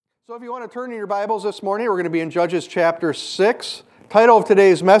So if you want to turn in your Bibles this morning, we're going to be in Judges chapter 6. Title of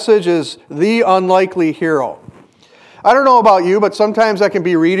today's message is The Unlikely Hero. I don't know about you, but sometimes I can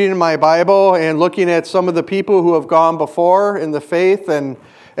be reading in my Bible and looking at some of the people who have gone before in the faith and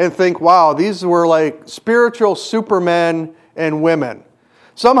think, wow, these were like spiritual supermen and women.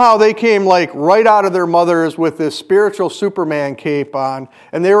 Somehow they came like right out of their mothers with this spiritual Superman cape on,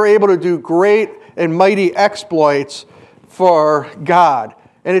 and they were able to do great and mighty exploits for God.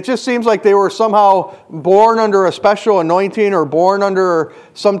 And it just seems like they were somehow born under a special anointing or born under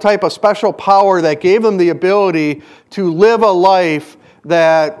some type of special power that gave them the ability to live a life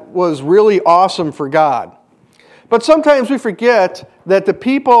that was really awesome for God. But sometimes we forget that the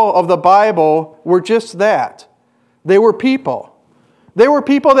people of the Bible were just that. They were people. They were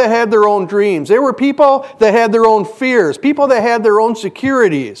people that had their own dreams. They were people that had their own fears, people that had their own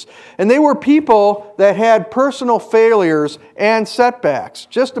securities. And they were people that had personal failures and setbacks.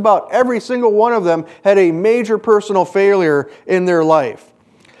 Just about every single one of them had a major personal failure in their life.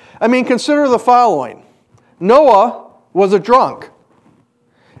 I mean, consider the following. Noah was a drunk.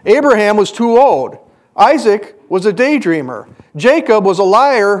 Abraham was too old. Isaac was a daydreamer. Jacob was a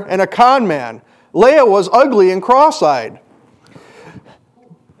liar and a con man. Leah was ugly and cross-eyed.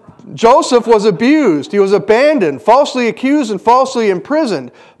 Joseph was abused. He was abandoned, falsely accused, and falsely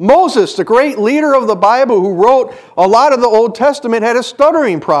imprisoned. Moses, the great leader of the Bible who wrote a lot of the Old Testament, had a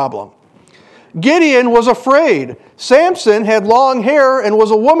stuttering problem. Gideon was afraid. Samson had long hair and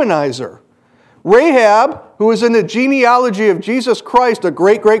was a womanizer. Rahab, who was in the genealogy of Jesus Christ, a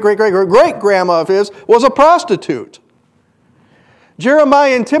great-great-great-great-great-grandma of his, was a prostitute.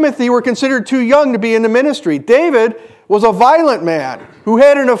 Jeremiah and Timothy were considered too young to be in the ministry. David was a violent man who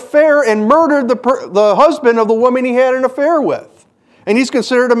had an affair and murdered the husband of the woman he had an affair with. And he's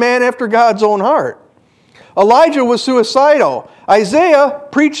considered a man after God's own heart. Elijah was suicidal. Isaiah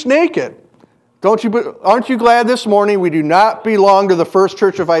preached naked. Aren't you glad this morning we do not belong to the First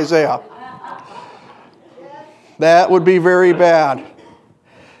Church of Isaiah? That would be very bad.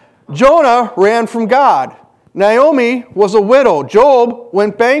 Jonah ran from God. Naomi was a widow. Job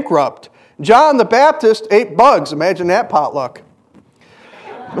went bankrupt. John the Baptist ate bugs. Imagine that potluck.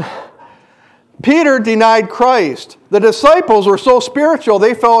 Peter denied Christ. The disciples were so spiritual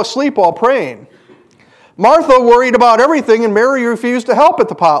they fell asleep while praying. Martha worried about everything and Mary refused to help at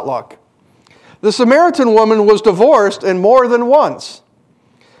the potluck. The Samaritan woman was divorced and more than once.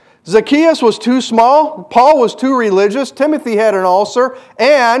 Zacchaeus was too small. Paul was too religious. Timothy had an ulcer.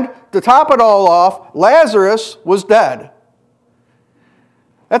 And to top it all off, Lazarus was dead.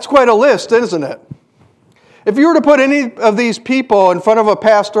 That's quite a list, isn't it? If you were to put any of these people in front of a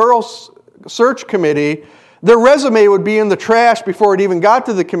pastoral search committee, their resume would be in the trash before it even got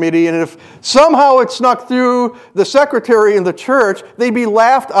to the committee, and if somehow it snuck through the secretary in the church, they'd be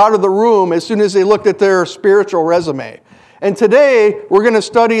laughed out of the room as soon as they looked at their spiritual resume. And today, we're going to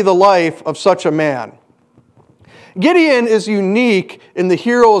study the life of such a man. Gideon is unique in the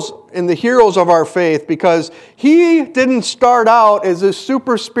heroes of our faith because he didn't start out as this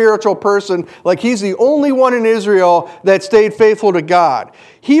super spiritual person like he's the only one in Israel that stayed faithful to God.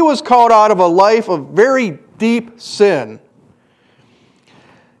 He was called out of a life of very deep sin.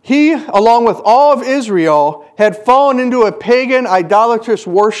 He, along with all of Israel, had fallen into a pagan idolatrous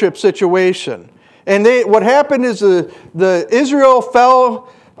worship situation. And what happened is the Israel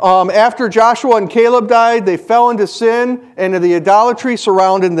fell. After Joshua and Caleb died, they fell into sin and the idolatry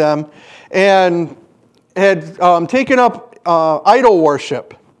surrounded them and had taken up idol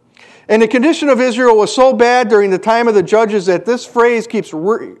worship. And the condition of Israel was so bad during the time of the judges that this phrase keeps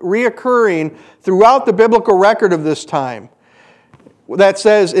reoccurring throughout the biblical record of this time. That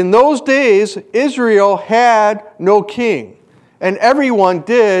says, in those days, Israel had no king, and everyone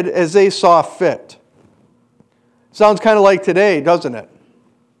did as they saw fit. Sounds kind of like today, doesn't it?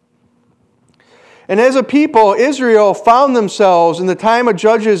 And as a people, Israel found themselves in the time of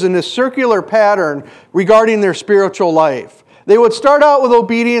Judges in this circular pattern regarding their spiritual life. They would start out with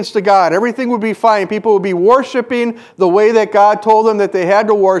obedience to God. Everything would be fine. People would be worshiping the way that God told them that they had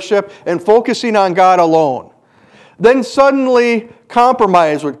to worship and focusing on God alone. Then suddenly,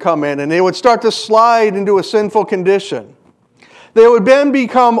 compromise would come in and they would start to slide into a sinful condition. They would then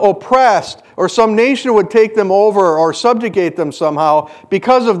become oppressed, or some nation would take them over or subjugate them somehow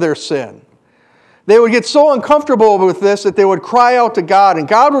because of their sin. They would get so uncomfortable with this that they would cry out to God, and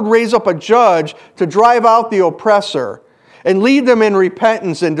God would raise up a judge to drive out the oppressor and lead them in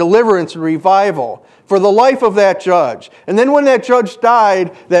repentance and deliverance and revival for the life of that judge. And then when that judge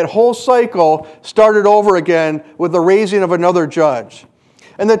died, that whole cycle started over again with the raising of another judge.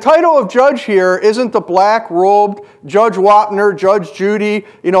 And the title of judge here isn't the black-robed Judge Wapner, Judge Judy,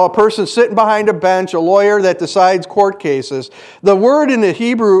 a person sitting behind a bench, a lawyer that decides court cases. The word in the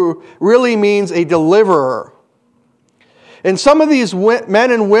Hebrew really means a deliverer. And some of these men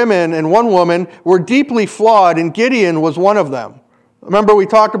and women and one woman were deeply flawed, and Gideon was one of them. Remember, we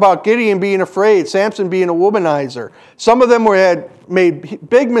talked about Gideon being afraid, Samson being a womanizer. Some of them had made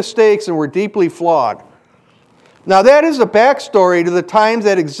big mistakes and were deeply flawed. Now, that is the backstory to the times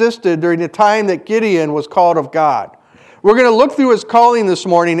that existed during the time that Gideon was called of God. We're going to look through his calling this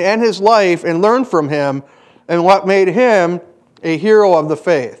morning and his life and learn from him and what made him a hero of the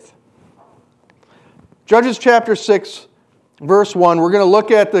faith. Judges chapter 6, verse 1, we're going to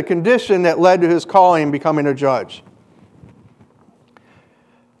look at the condition that led to his calling, becoming a judge.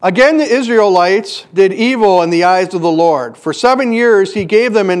 Again, the Israelites did evil in the eyes of the Lord. For 7 years, he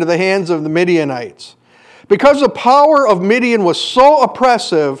gave them into the hands of the Midianites. Because the power of Midian was so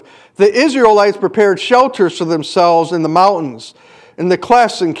oppressive, the Israelites prepared shelters for themselves in the mountains, in the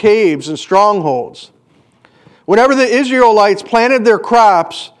clefts and caves and strongholds. Whenever the Israelites planted their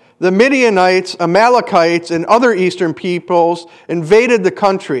crops, the Midianites, Amalekites, and other eastern peoples invaded the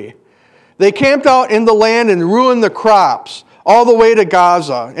country. They camped out in the land and ruined the crops all the way to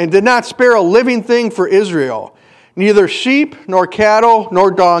Gaza, and did not spare a living thing for Israel, neither sheep, nor cattle,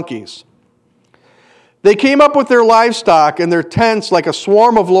 nor donkeys. They came up with their livestock and their tents like a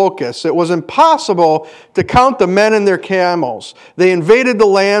swarm of locusts. It was impossible to count the men and their camels. They invaded the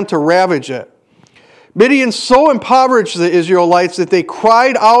land to ravage it. Midian so impoverished the Israelites that they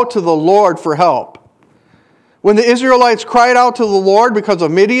cried out to the Lord for help. When the Israelites cried out to the Lord because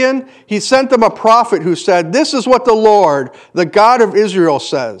of Midian, he sent them a prophet who said, "This is what the Lord, the God of Israel,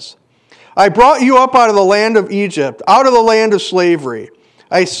 says. I brought you up out of the land of Egypt, out of the land of slavery.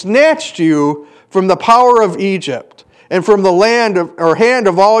 I snatched you from the power of Egypt and from the hand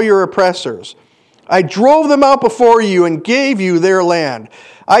of all your oppressors. I drove them out before you and gave you their land.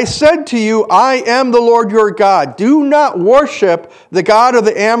 I said to you, I am the Lord your God. Do not worship the God of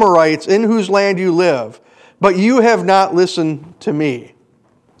the Amorites in whose land you live. But you have not listened to me."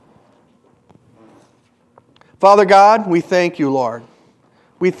 Father God, we thank you, Lord.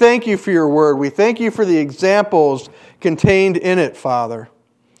 We thank you for your word. We thank you for the examples contained in it, Father,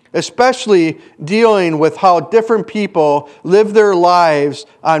 especially dealing with how different people live their lives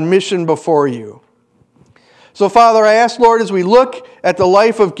on mission before you. So, Father, I ask, Lord, as we look at the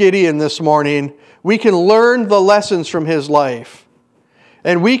life of Gideon this morning, we can learn the lessons from his life.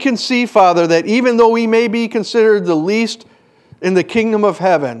 And we can see, Father, that even though we may be considered the least in the kingdom of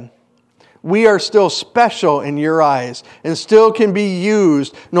heaven, we are still special in your eyes and still can be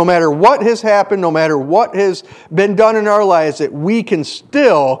used no matter what has happened, no matter what has been done in our lives, that we can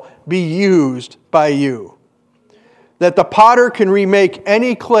still be used by you. That the potter can remake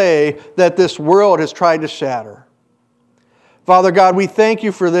any clay that this world has tried to shatter. Father God, we thank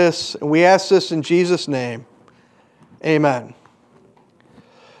you for this, and we ask this in Jesus' name. Amen.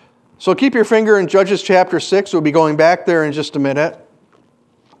 So keep your finger in Judges chapter 6. We'll be going back there in just a minute.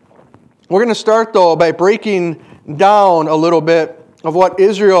 We're going to start, though, by breaking down a little bit of what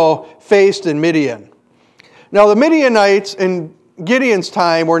Israel faced in Midian. Now, the Midianites in Gideon's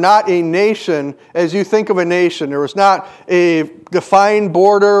time were not a nation as you think of a nation. There was not a defined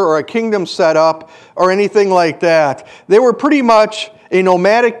border or a kingdom set up or anything like that. They were pretty much a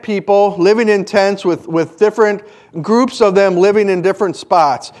nomadic people living in tents with different groups of them living in different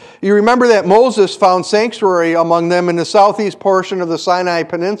spots. You remember that Moses found sanctuary among them in the southeast portion of the Sinai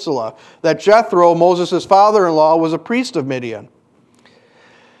Peninsula, that Jethro, Moses' father-in-law, was a priest of Midian.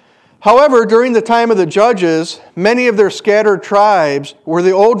 However, during the time of the judges, many of their scattered tribes were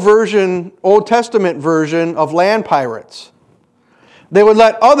the Old Testament version of land pirates. They would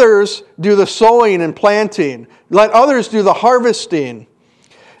let others do the sowing and planting, let others do the harvesting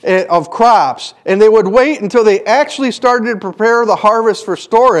of crops, and they would wait until they actually started to prepare the harvest for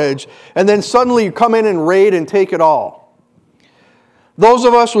storage, and then suddenly come in and raid and take it all. Those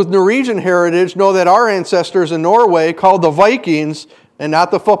of us with Norwegian heritage know that our ancestors in Norway, called the Vikings, and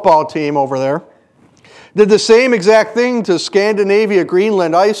not the football team over there, did the same exact thing to Scandinavia,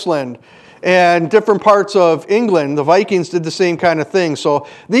 Greenland, Iceland, and different parts of England. The Vikings did the same kind of thing. So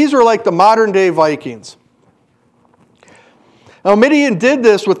these are like the modern-day Vikings. Now, Midian did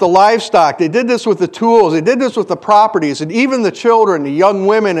this with the livestock. They did this with the tools. They did this with the properties. And even the children, the young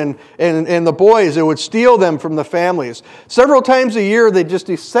women and the boys, they would steal them from the families. Several times a year, they just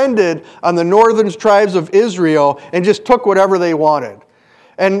descended on the northern tribes of Israel and just took whatever they wanted.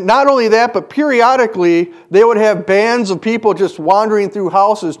 And not only that, but periodically, they would have bands of people just wandering through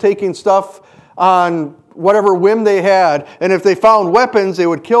houses, taking stuff on whatever whim they had, and if they found weapons, they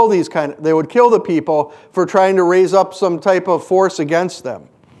would kill the people for trying to raise up some type of force against them.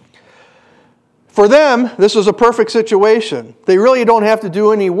 For them, this was a perfect situation. They really don't have to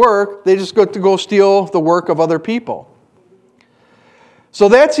do any work. They just get to go steal the work of other people. So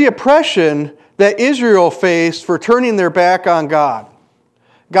that's the oppression that Israel faced for turning their back on God.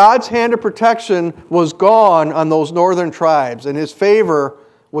 God's hand of protection was gone on those northern tribes, and his favor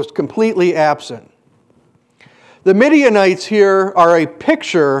was completely absent. The Midianites here are a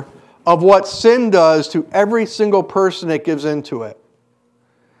picture of what sin does to every single person that gives into it.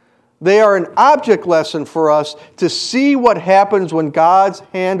 They are an object lesson for us to see what happens when God's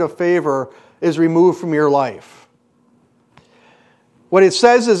hand of favor is removed from your life. What it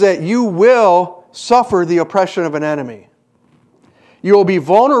says is that you will suffer the oppression of an enemy. You will be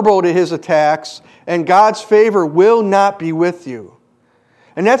vulnerable to his attacks, and God's favor will not be with you.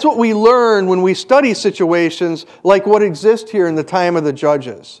 And that's what we learn when we study situations like what exist here in the time of the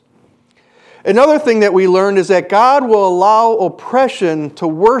judges. Another thing that we learned is that God will allow oppression to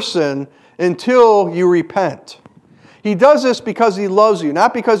worsen until you repent. He does this because he loves you,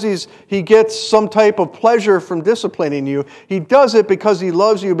 not because he gets some type of pleasure from disciplining you. He does it because he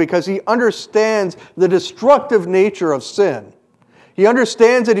loves you, because he understands the destructive nature of sin. He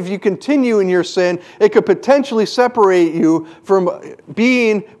understands that if you continue in your sin, it could potentially separate you from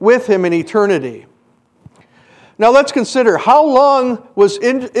being with him in eternity. Now let's consider, how long was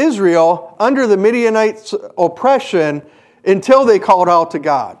Israel under the Midianites' oppression until they called out to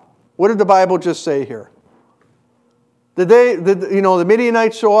God? What did the Bible just say here? Did the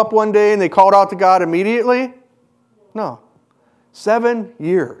Midianites show up one day and they called out to God immediately? No. 7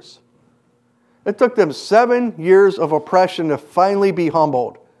 years. It took them 7 years of oppression to finally be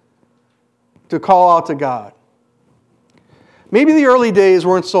humbled, to call out to God. Maybe the early days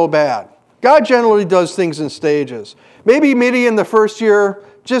weren't so bad. God generally does things in stages. Maybe Midian the first year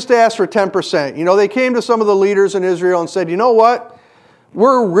just asked for 10%. They came to some of the leaders in Israel and said, you know what?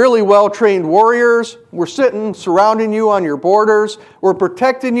 We're really well-trained warriors. We're sitting, surrounding you on your borders. We're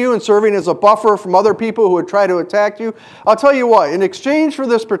protecting you and serving as a buffer from other people who would try to attack you. I'll tell you what, in exchange for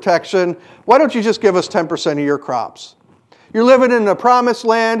this protection, why don't you just give us 10% of your crops? You're living in the promised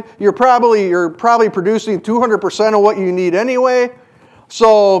land. You're probably producing 200% of what you need anyway.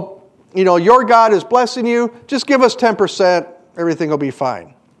 So, your God is blessing you. Just give us 10%. Everything will be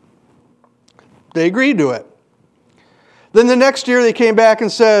fine. They agreed to it. Then the next year they came back and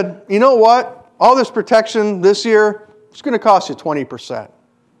said, you know what? All this protection this year, it's going to cost you 20%.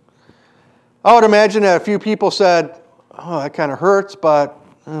 I would imagine that a few people said, oh, that kind of hurts, but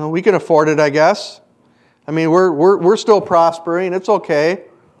we can afford it, I guess. I mean, we're still prospering. It's okay.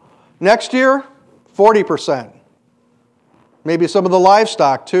 Next year, 40%. Maybe some of the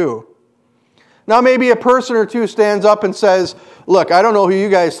livestock too. Now maybe a person or two stands up and says, look, I don't know who you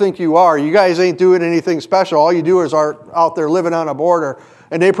guys think you are. You guys ain't doing anything special. All you do is are out there living on a border.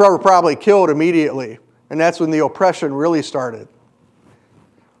 And they were probably killed immediately. And that's when the oppression really started.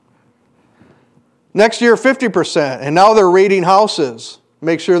 Next year, 50%. And now they're raiding houses.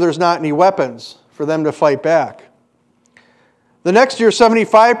 Make sure there's not any weapons for them to fight back. The next year,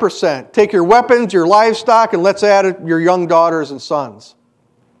 75%. Take your weapons, your livestock, and let's add your young daughters and sons.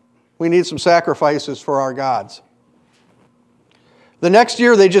 We need some sacrifices for our gods. The next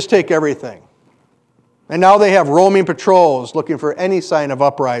year, they just take everything. And now they have roaming patrols looking for any sign of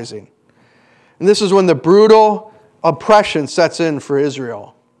uprising. And this is when the brutal oppression sets in for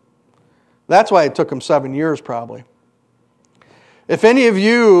Israel. That's why it took them 7 years probably. If any of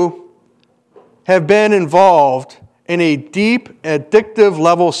you have been involved in a deep, addictive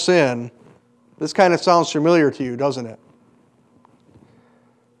level sin, this kind of sounds familiar to you, doesn't it?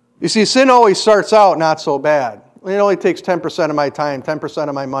 You see, sin always starts out not so bad. It only takes 10% of my time, 10%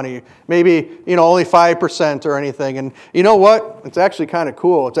 of my money, maybe, only 5% or anything. And you know what? It's actually kind of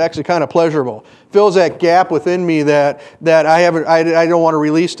cool. It's actually kind of pleasurable. Fills that gap within me that I don't want to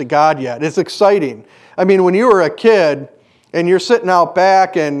release to God yet. It's exciting. I mean, when you were a kid and you're sitting out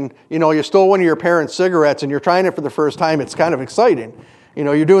back and, you stole one of your parents' cigarettes and you're trying it for the first time, it's kind of exciting.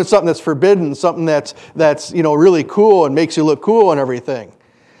 You're doing something that's forbidden, something that's really cool and makes you look cool and everything.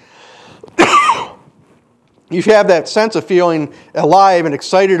 You have that sense of feeling alive and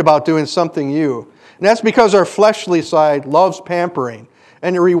excited about doing something new. And that's because our fleshly side loves pampering,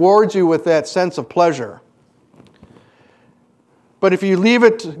 and it rewards you with that sense of pleasure. But if you leave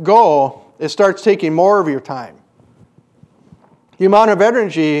it go, it starts taking more of your time. The amount of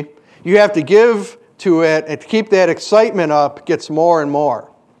energy you have to give to it and to keep that excitement up gets more and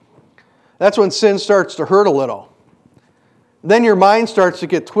more. That's when sin starts to hurt a little. Then your mind starts to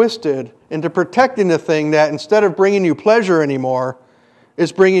get twisted into protecting the thing that, instead of bringing you pleasure anymore,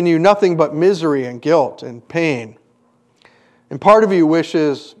 is bringing you nothing but misery and guilt and pain. And part of you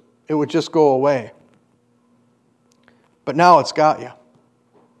wishes it would just go away. But now it's got you.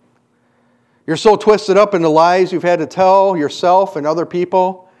 You're so twisted up in the lies you've had to tell yourself and other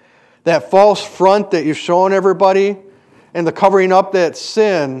people, that false front that you've shown everybody, and the covering up that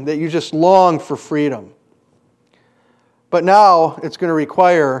sin, that you just long for freedom. But now it's going to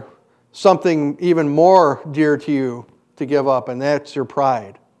require something even more dear to you to give up, and that's your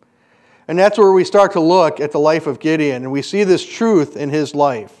pride. And that's where we start to look at the life of Gideon, and we see this truth in his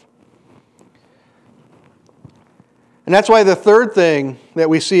life. And that's why the third thing that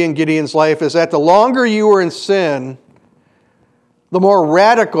we see in Gideon's life is that the longer you were in sin, the more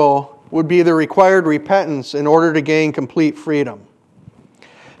radical would be the required repentance in order to gain complete freedom.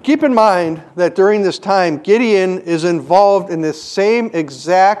 Keep in mind that during this time, Gideon is involved in this same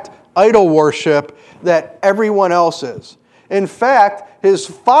exact idol worship that everyone else is. In fact, his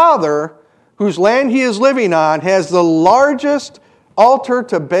father, whose land he is living on, has the largest altar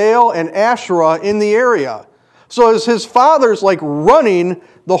to Baal and Asherah in the area. So his father's like running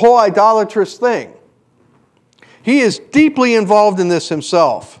the whole idolatrous thing. He is deeply involved in this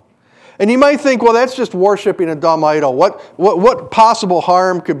himself. And you might think, well, that's just worshiping a dumb idol. What possible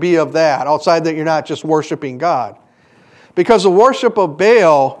harm could be of that, outside that you're not just worshiping God? Because the worship of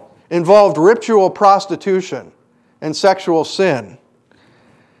Baal involved ritual prostitution and sexual sin.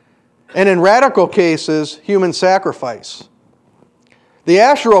 And in radical cases, human sacrifice. The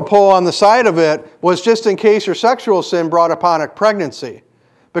Asherah pole on the side of it was just in case your sexual sin brought upon a pregnancy,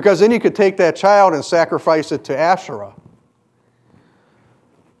 because then you could take that child and sacrifice it to Asherah.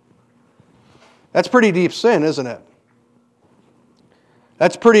 That's pretty deep sin, isn't it?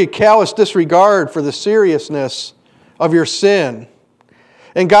 That's pretty callous disregard for the seriousness of your sin.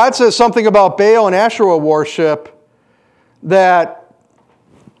 And God says something about Baal and Asherah worship that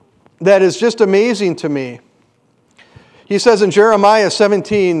is just amazing to me. He says in Jeremiah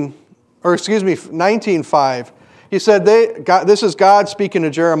 19:5, he said, this is God speaking to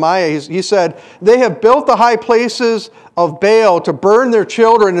Jeremiah. He said, they have built the high places of Baal to burn their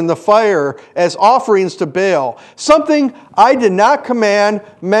children in the fire as offerings to Baal. Something I did not command,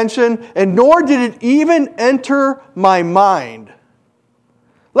 mention, and nor did it even enter my mind.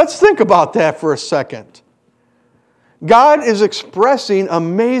 Let's think about that for a second. God is expressing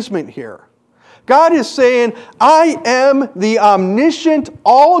amazement here. God is saying, I am the omniscient,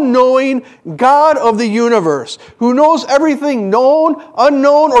 all-knowing God of the universe, who knows everything known,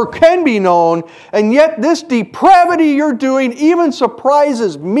 unknown, or can be known, and yet this depravity you're doing even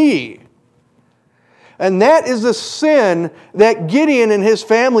surprises me. And that is the sin that Gideon and his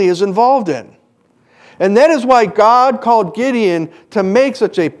family is involved in. And that is why God called Gideon to make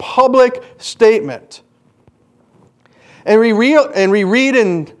such a public statement. And we read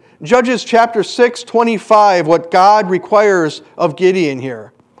in Judges chapter 6:25, what God requires of Gideon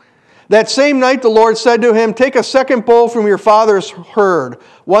here. That same night the Lord said to him, take a second bull from your father's herd,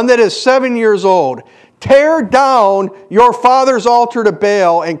 one that is 7 years old. Tear down your father's altar to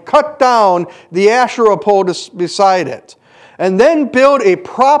Baal and cut down the Asherah pole beside it. And then build a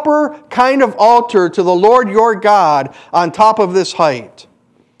proper kind of altar to the Lord your God on top of this height.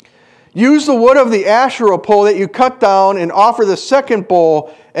 Use the wood of the Asherah pole that you cut down and offer the second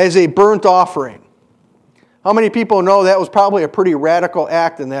bull as a burnt offering. How many people know that was probably a pretty radical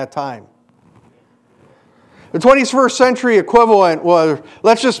act in that time? The 21st century equivalent was,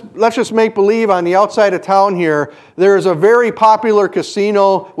 let's just make believe on the outside of town here, there is a very popular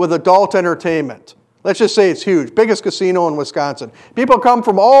casino with adult entertainment. Let's just say it's huge. Biggest casino in Wisconsin. People come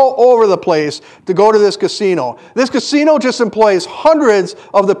from all over the place to go to this casino. This casino just employs hundreds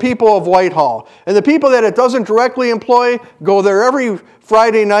of the people of Whitehall. And the people that it doesn't directly employ go there every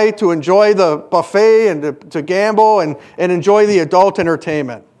Friday night to enjoy the buffet and to gamble and enjoy the adult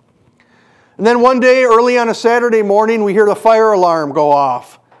entertainment. And then one day, early on a Saturday morning, we hear the fire alarm go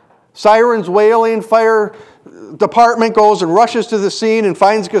off. Sirens wailing, fire department goes and rushes to the scene and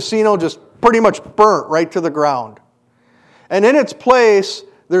finds the casino just pretty much burnt right to the ground. And in its place,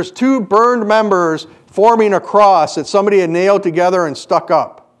 there's two burned members forming a cross that somebody had nailed together and stuck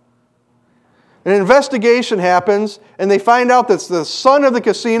up. An investigation happens, and they find out that the son of the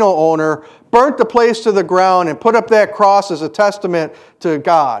casino owner burnt the place to the ground and put up that cross as a testament to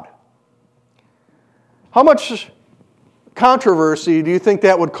God. How much controversy do you think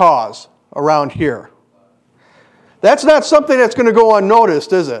that would cause around here? That's not something that's going to go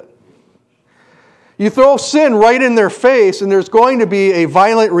unnoticed, is it? You throw sin right in their face, and there's going to be a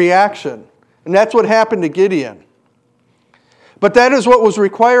violent reaction. And that's what happened to Gideon. But that is what was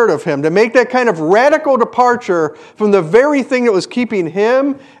required of him, to make that kind of radical departure from the very thing that was keeping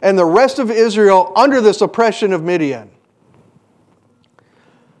him and the rest of Israel under this oppression of Midian.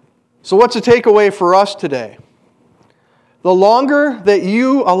 So what's the takeaway for us today? The longer that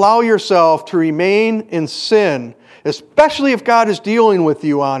you allow yourself to remain in sin, especially if God is dealing with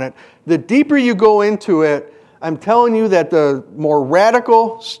you on it, the deeper you go into it, I'm telling you that the more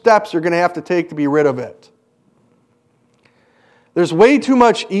radical steps you're going to have to take to be rid of it. There's way too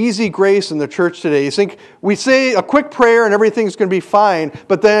much easy grace in the church today. You think we say a quick prayer and everything's going to be fine,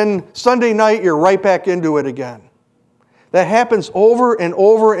 but then Sunday night you're right back into it again. That happens over and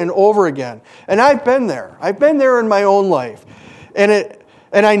over and over again. And I've been there. I've been there in my own life. And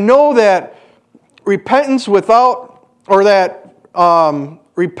I know that repentance without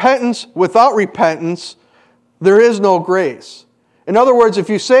repentance, there is no grace. In other words, if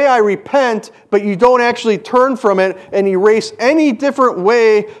you say, I repent, but you don't actually turn from it and erase any different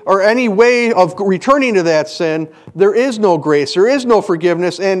way or any way of returning to that sin, there is no grace, there is no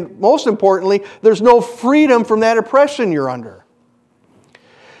forgiveness, and most importantly, there's no freedom from that oppression you're under.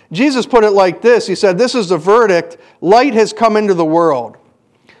 Jesus put it like this. He said, this is the verdict. Light has come into the world,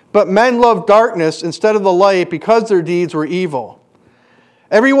 but men love darkness instead of the light because their deeds were evil.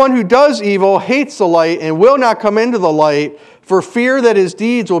 Everyone who does evil hates the light and will not come into the light for fear that his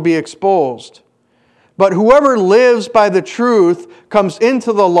deeds will be exposed. But whoever lives by the truth comes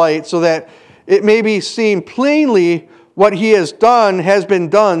into the light so that it may be seen plainly what he has done has been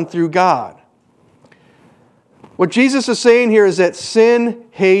done through God. What Jesus is saying here is that sin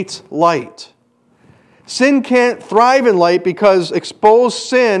hates light. Sin can't thrive in light because exposed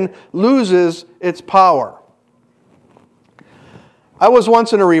sin loses its power. I was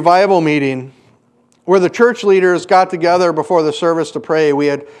once in a revival meeting where the church leaders got together before the service to pray. We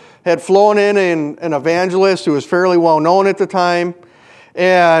had flown in an evangelist who was fairly well known at the time,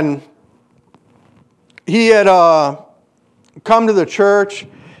 and he had come to the church,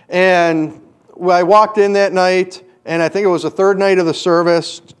 and I walked in that night, and I think it was the third night of the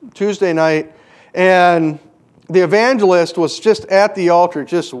service, Tuesday night, and the evangelist was just at the altar,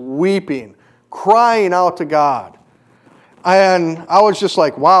 just weeping, crying out to God. And I was just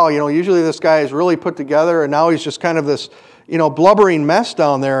like, wow, usually this guy is really put together, and now he's just kind of this, blubbering mess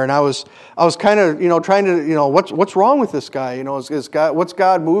down there. And I was kind of, trying to, what's wrong with this guy? What's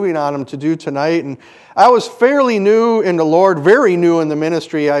God moving on him to do tonight? And I was fairly new in the Lord, very new in the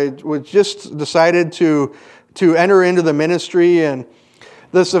ministry. I was just decided to enter into the ministry, and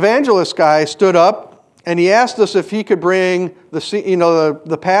this evangelist guy stood up, and he asked us if he could bring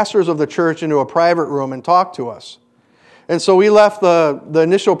the pastors of the church into a private room and talk to us. And so we left the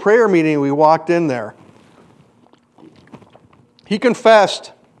initial prayer meeting, we walked in there. He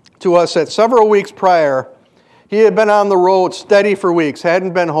confessed to us that several weeks prior, he had been on the road steady for weeks,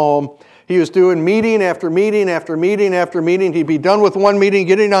 hadn't been home. He was doing meeting after meeting after meeting after meeting. He'd be done with one meeting,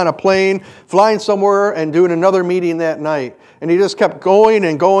 getting on a plane, flying somewhere, and doing another meeting that night. And he just kept going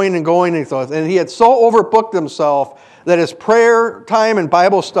and going and going. And he had so overbooked himself that his prayer time and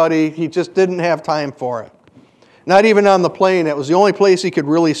Bible study, he just didn't have time for it. Not even on the plane. It was the only place he could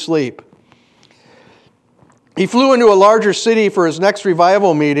really sleep. He flew into a larger city for his next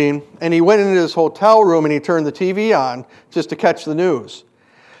revival meeting, and he went into his hotel room and he turned the TV on just to catch the news.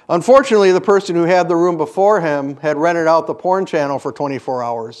 Unfortunately, the person who had the room before him had rented out the porn channel for 24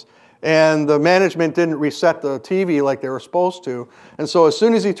 hours, and the management didn't reset the TV like they were supposed to. And so as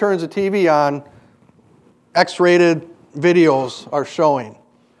soon as he turns the TV on, X-rated videos are showing.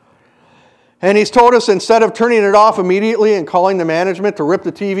 And he's told us instead of turning it off immediately and calling the management to rip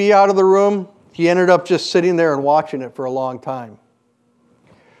the TV out of the room, he ended up just sitting there and watching it for a long time.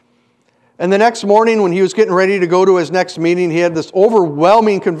 And the next morning when he was getting ready to go to his next meeting, he had this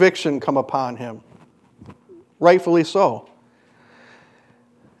overwhelming conviction come upon him. Rightfully so.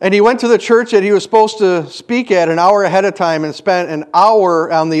 And he went to the church that he was supposed to speak at an hour ahead of time and spent an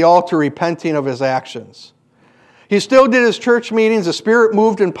hour on the altar repenting of his actions. He still did his church meetings, the Spirit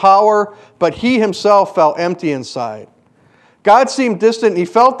moved in power, but he himself felt empty inside. God seemed distant. He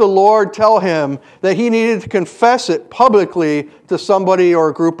felt the Lord tell him that he needed to confess it publicly to somebody or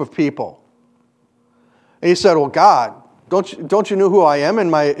a group of people. And he said, well, God, don't you know who I am in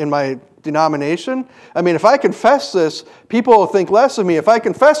my denomination? I mean, if I confess this, people will think less of me. If I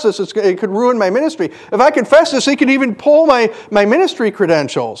confess this, it could ruin my ministry. If I confess this, he could even pull my ministry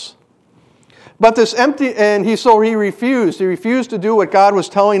credentials. But this empty, and he refused. He refused to do what God was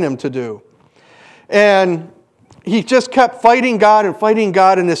telling him to do. And he just kept fighting God,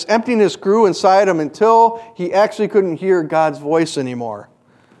 and this emptiness grew inside him until he actually couldn't hear God's voice anymore.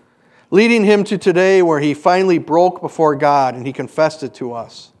 leading him to today where he finally broke before God and he confessed it to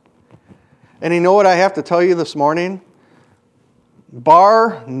us. And you know what I have to tell you this morning?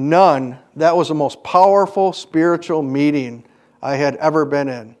 Bar none, that was the most powerful spiritual meeting I had ever been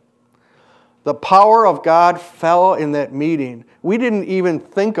in. The power of God fell in that meeting. We didn't even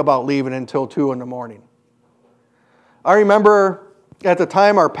think about leaving until 2 in the morning. I remember at the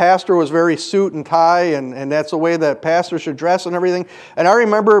time our pastor was very suit and tie, and that's the way that pastors should dress and everything. And I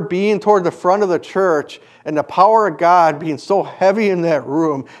remember being toward the front of the church and the power of God being so heavy in that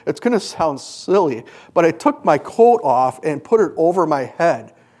room. It's going to sound silly, but I took my coat off and put it over my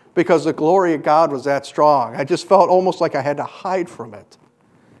head because the glory of God was that strong. I just felt almost like I had to hide from it.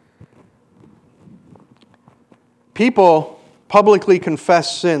 People publicly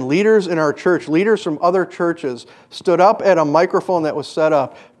confessed sin. Leaders in our church, leaders from other churches, stood up at a microphone that was set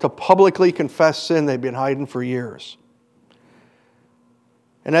up to publicly confess sin they'd been hiding for years.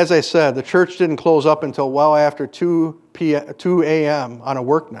 And as I said, the church didn't close up until well after 2 a.m. on a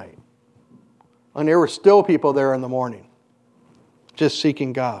work night. And there were still people there in the morning, just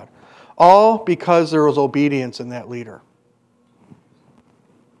seeking God. All because there was obedience in that leader.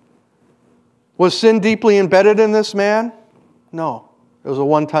 Was sin deeply embedded in this man? No. It was a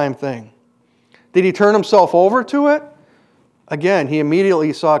one-time thing. Did he turn himself over to it? Again, he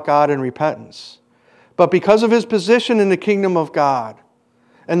immediately sought God in repentance. But because of his position in the kingdom of God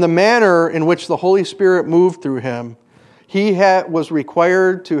and the manner in which the Holy Spirit moved through him, he was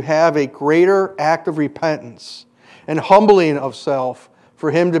required to have a greater act of repentance and humbling of self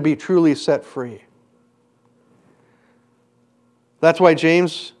for him to be truly set free. That's why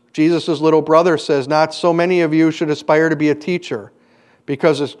James, Jesus' little brother, says, not so many of you should aspire to be a teacher,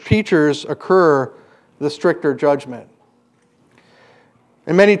 because as teachers occur the stricter judgment.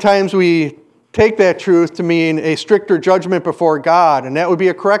 And many times we take that truth to mean a stricter judgment before God, and that would be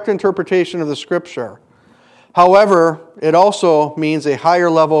a correct interpretation of the Scripture. However, it also means a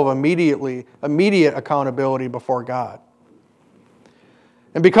higher level of immediate accountability before God.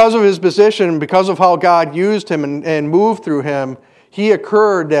 And because of his position, because of how God used him and moved through him, he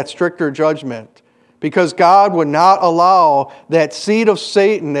incurred that stricter judgment because God would not allow that seed of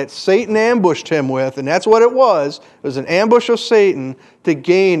Satan that Satan ambushed him with, and that's what it was an ambush of Satan, to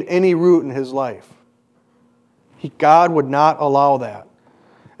gain any root in his life. God would not allow that.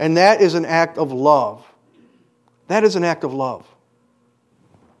 And that is an act of love. That is an act of love.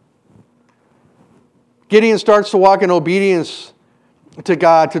 Gideon starts to walk in obedience to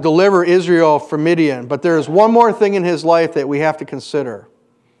God to deliver Israel from Midian. But there is one more thing in his life that we have to consider,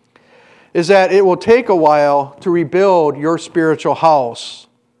 is that it will take a while to rebuild your spiritual house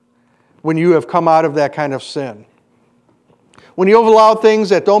when you have come out of that kind of sin. When you have allowed things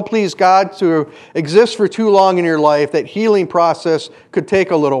that don't please God to exist for too long in your life, that healing process could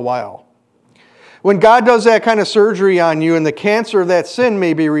take a little while. When God does that kind of surgery on you and the cancer of that sin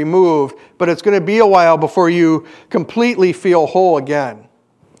may be removed, but it's going to be a while before you completely feel whole again.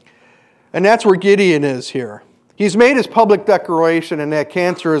 And that's where Gideon is here. He's made his public declaration and that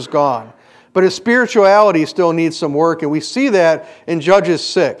cancer is gone. But his spirituality still needs some work, and we see that in Judges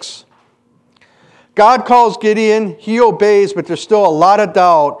 6. God calls Gideon, he obeys, but there's still a lot of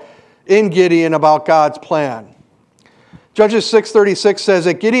doubt in Gideon about God's plan. Judges 6:36 says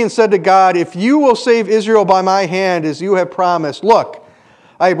that Gideon said to God, if you will save Israel by my hand as you have promised, look,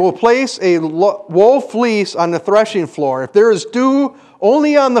 I will place a wool fleece on the threshing floor. If there is dew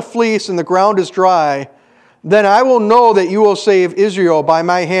only on the fleece and the ground is dry, then I will know that you will save Israel by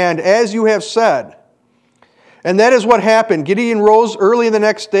my hand as you have said. And that is what happened. Gideon rose early the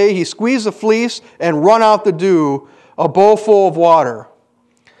next day. He squeezed the fleece and run out the dew, a bowl full of water.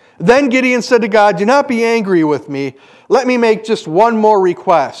 Then Gideon said to God, do not be angry with me. Let me make just one more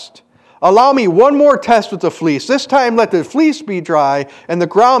request. Allow me one more test with the fleece. This time let the fleece be dry and the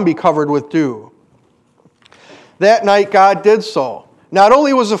ground be covered with dew. That night God did so. Not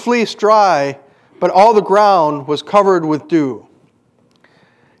only was the fleece dry, but all the ground was covered with dew.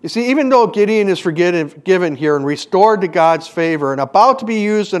 You see, even though Gideon is forgiven here and restored to God's favor and about to be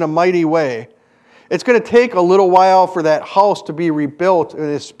used in a mighty way, it's going to take a little while for that house to be rebuilt in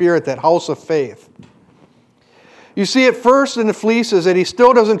his spirit, that house of faith. You see, at first in the fleece is that he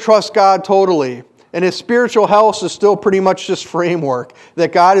still doesn't trust God totally, and his spiritual house is still pretty much just framework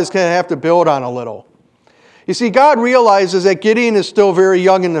that God is going to have to build on a little. You see, God realizes that Gideon is still very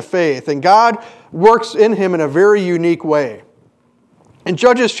young in the faith, and God works in him in a very unique way. In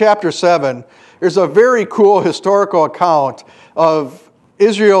Judges chapter 7, there's a very cool historical account of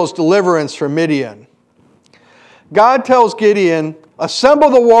Israel's deliverance from Midian. God tells Gideon,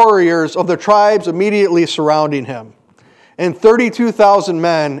 assemble the warriors of the tribes immediately surrounding him. and 32,000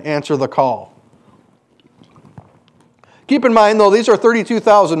 men answer the call. Keep in mind, though, these are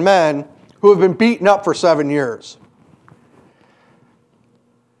 32,000 men who have been beaten up for 7 years.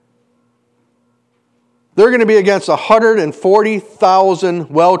 They're going to be against 140,000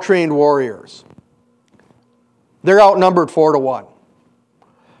 well-trained warriors. They're outnumbered 4-1.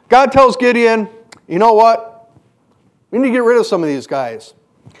 God tells Gideon, you know what? We need to get rid of some of these guys.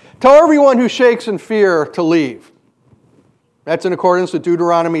 Tell everyone who shakes in fear to leave. That's in accordance with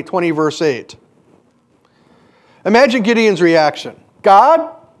Deuteronomy 20, verse 8. Imagine Gideon's reaction.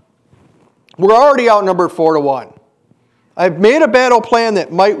 God, we're already outnumbered 4-1. I've made a battle plan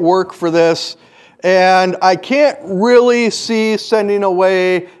that might work for this, and I can't really see sending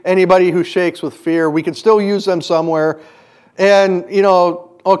away anybody who shakes with fear. We can still use them somewhere. And,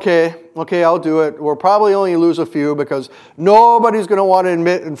 okay, I'll do it. We'll probably only lose a few because nobody's going to want to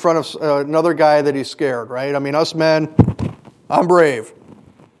admit in front of another guy that he's scared, right? I mean, us men, I'm brave.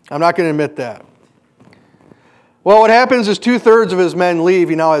 I'm not going to admit that. Well, what happens is 2/3 of his men leave.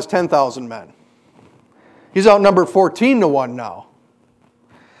 He now has 10,000 men. He's outnumbered 14-1 now.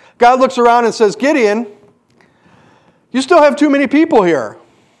 God looks around and says, Gideon, you still have too many people here.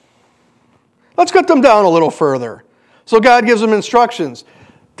 Let's cut them down a little further. So God gives them instructions.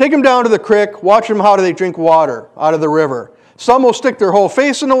 Take them down to the creek. Watch them how do they drink water out of the river. Some will stick their whole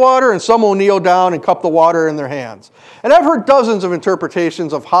face in the water, and some will kneel down and cup the water in their hands. And I've heard dozens of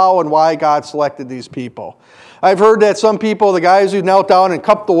interpretations of how and why God selected these people. I've heard that some people, the guys who knelt down and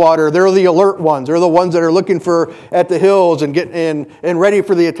cupped the water, they're the alert ones. They're the ones that are looking for at the hills and getting and ready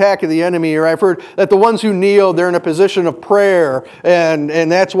for the attack of the enemy. Or I've heard that the ones who kneel, they're in a position of prayer, and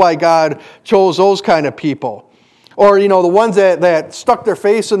that's why God chose those kind of people. Or, the ones that stuck their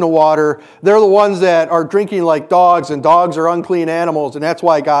face in the water, they're the ones that are drinking like dogs, and dogs are unclean animals, and that's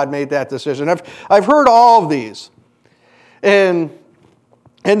why God made that decision. I've heard all of these. And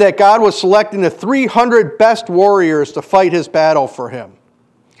that God was selecting the 300 best warriors to fight his battle for him.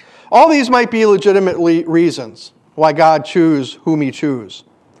 All these might be legitimate reasons why God chooses whom he chooses.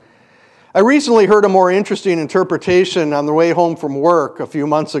 I recently heard a more interesting interpretation on the way home from work a few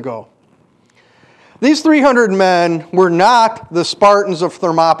months ago. These 300 men were not the Spartans of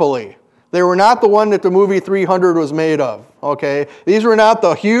Thermopylae. They were not the one that the movie 300 was made of, okay? These were not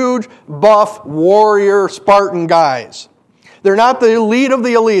the huge, buff, warrior Spartan guys. They're not the elite of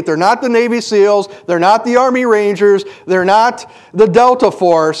the elite. They're not the Navy SEALs. They're not the Army Rangers. They're not the Delta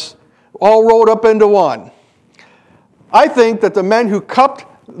Force, all rolled up into one. I think that the men who cupped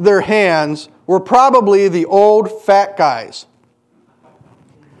their hands were probably the old fat guys.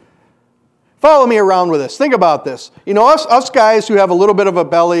 Follow me around with this. Think about this. Us guys who have a little bit of a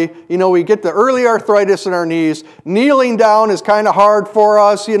belly, we get the early arthritis in our knees. Kneeling down is kind of hard for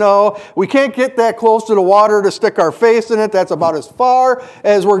us, We can't get that close to the water to stick our face in it. That's about as far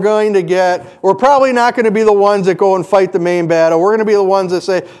as we're going to get. We're probably not going to be the ones that go and fight the main battle. We're going to be the ones that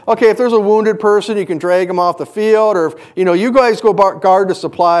say, okay, if there's a wounded person, you can drag them off the field. Or, if, you guys go guard the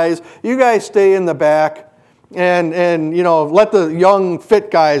supplies. You guys stay in the back. And let the young,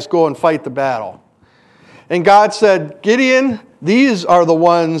 fit guys go and fight the battle. And God said, Gideon, these are the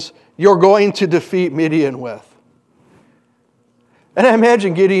ones you're going to defeat Midian with. And I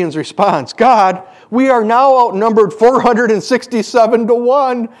imagine Gideon's response, God, we are now outnumbered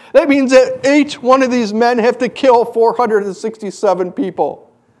 467-1. That means that each one of these men have to kill 467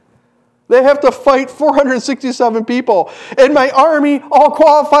 people. They have to fight 467 people. And my army all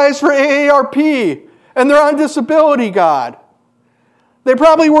qualifies for AARP. And they're on disability, God. They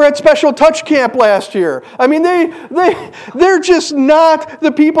probably were at Special Touch Camp last year. I mean, they're just not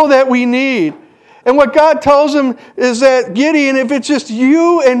the people that we need. And what God tells him is that, Gideon, if it's just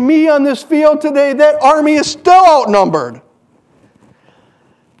you and me on this field today, that army is still outnumbered.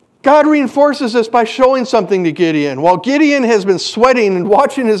 God reinforces this by showing something to Gideon. While Gideon has been sweating and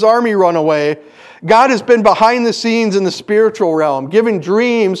watching his army run away, God has been behind the scenes in the spiritual realm, giving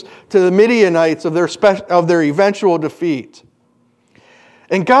dreams to the Midianites of their eventual defeat.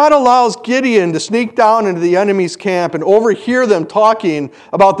 And God allows Gideon to sneak down into the enemy's camp and overhear them talking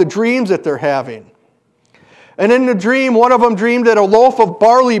about the dreams that they're having. And in the dream, one of them dreamed that a loaf of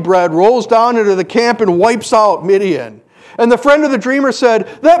barley bread rolls down into the camp and wipes out Midian. And the friend of the dreamer said,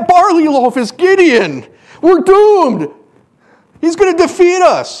 that barley loaf is Gideon. We're doomed. He's going to defeat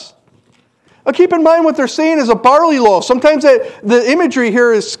us. Now keep in mind what they're saying is a barley loaf. Sometimes the imagery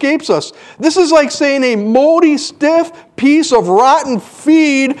here escapes us. This is like saying a moldy, stiff piece of rotten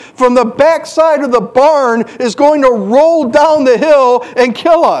feed from the backside of the barn is going to roll down the hill and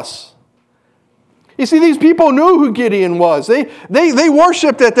kill us. You see, these people knew who Gideon was. They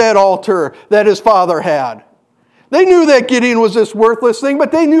worshipped at that altar that his father had. They knew that Gideon was this worthless thing,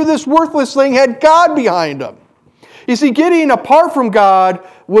 but they knew this worthless thing had God behind him. You see, Gideon apart from God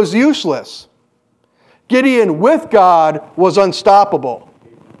was useless. Gideon with God was unstoppable.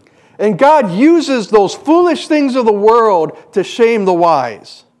 And God uses those foolish things of the world to shame the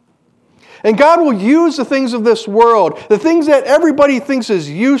wise. And God will use the things of this world, the things that everybody thinks is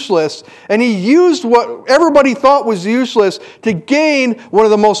useless, and He used what everybody thought was useless to gain one of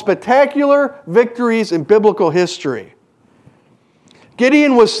the most spectacular victories in biblical history.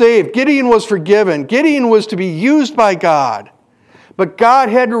 Gideon was saved. Gideon was forgiven. Gideon was to be used by God. But God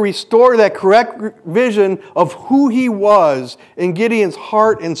had to restore that correct vision of who He was in Gideon's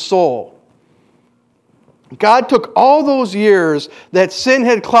heart and soul. God took all those years that sin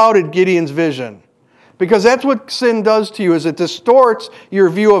had clouded Gideon's vision. Because that's what sin does to you, is it distorts your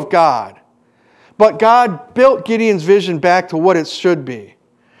view of God. But God built Gideon's vision back to what it should be.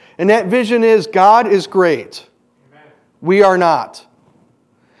 And that vision is, God is great. Amen. We are not.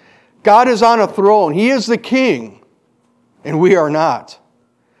 God is on a throne. He is the king. And we are not.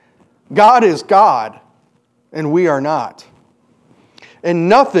 God is God. And we are not. And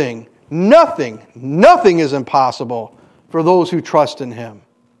nothing is impossible for those who trust in Him.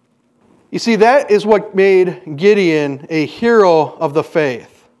 You see, that is what made Gideon a hero of the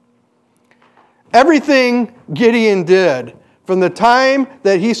faith. Everything Gideon did, from the time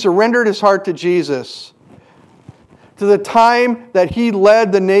that he surrendered his heart to Jesus, to the time that he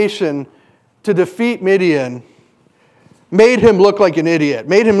led the nation to defeat Midian, made him look like an idiot,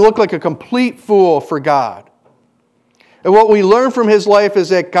 made him look like a complete fool for God. And what we learn from his life is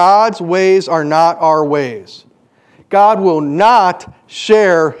that God's ways are not our ways. God will not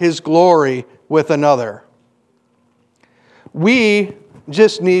share His glory with another. We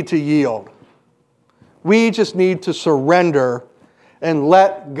just need to yield. We just need to surrender and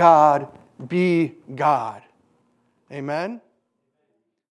let God be God. Amen?